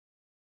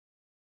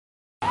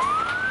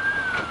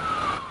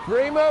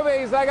Free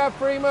movies. I got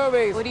free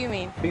movies. What do you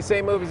mean? These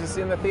same movies you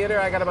see in the theater,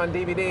 I got them on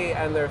DVD,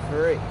 and they're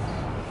free.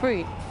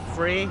 Free.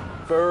 Free?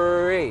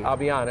 Free. I'll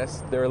be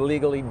honest, they're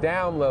illegally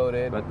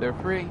downloaded, but they're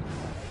free.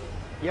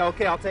 Yeah,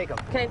 okay, I'll take them.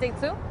 Can I take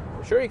two?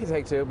 Sure, you can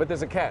take two, but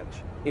there's a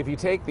catch. If you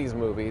take these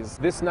movies,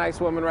 this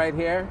nice woman right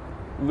here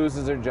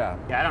loses her job.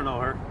 Yeah, I don't know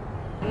her.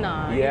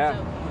 No.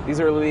 Yeah, these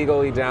are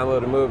illegally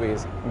downloaded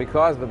movies.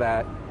 Because of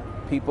that,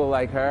 people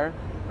like her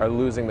are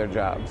losing their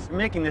jobs. You're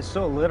making this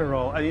so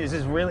literal. I mean, is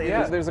this really?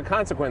 Yeah, there's a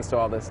consequence to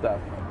all this stuff.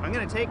 I'm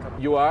gonna take them.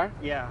 You are?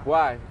 Yeah.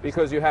 Why?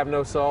 Because you have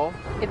no soul?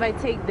 If I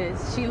take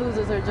this, she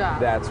loses her job.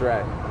 That's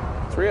right.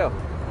 It's real.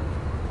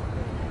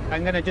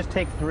 I'm gonna just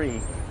take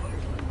three.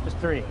 Just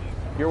three.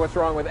 You're what's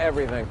wrong with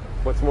everything.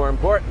 What's more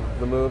important,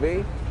 the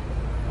movie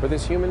or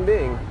this human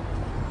being?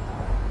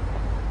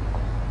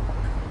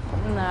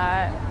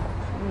 Nah,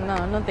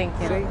 no thank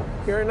you. See,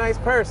 you're a nice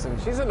person.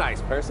 She's a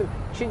nice person.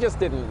 She just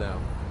didn't know.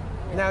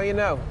 Now you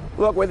know.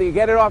 Look, whether you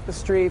get it off the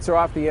streets or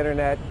off the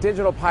internet,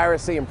 digital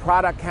piracy and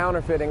product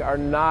counterfeiting are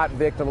not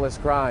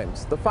victimless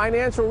crimes. The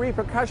financial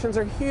repercussions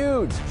are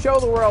huge. Show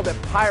the world that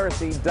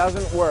piracy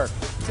doesn't work.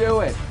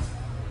 Do it.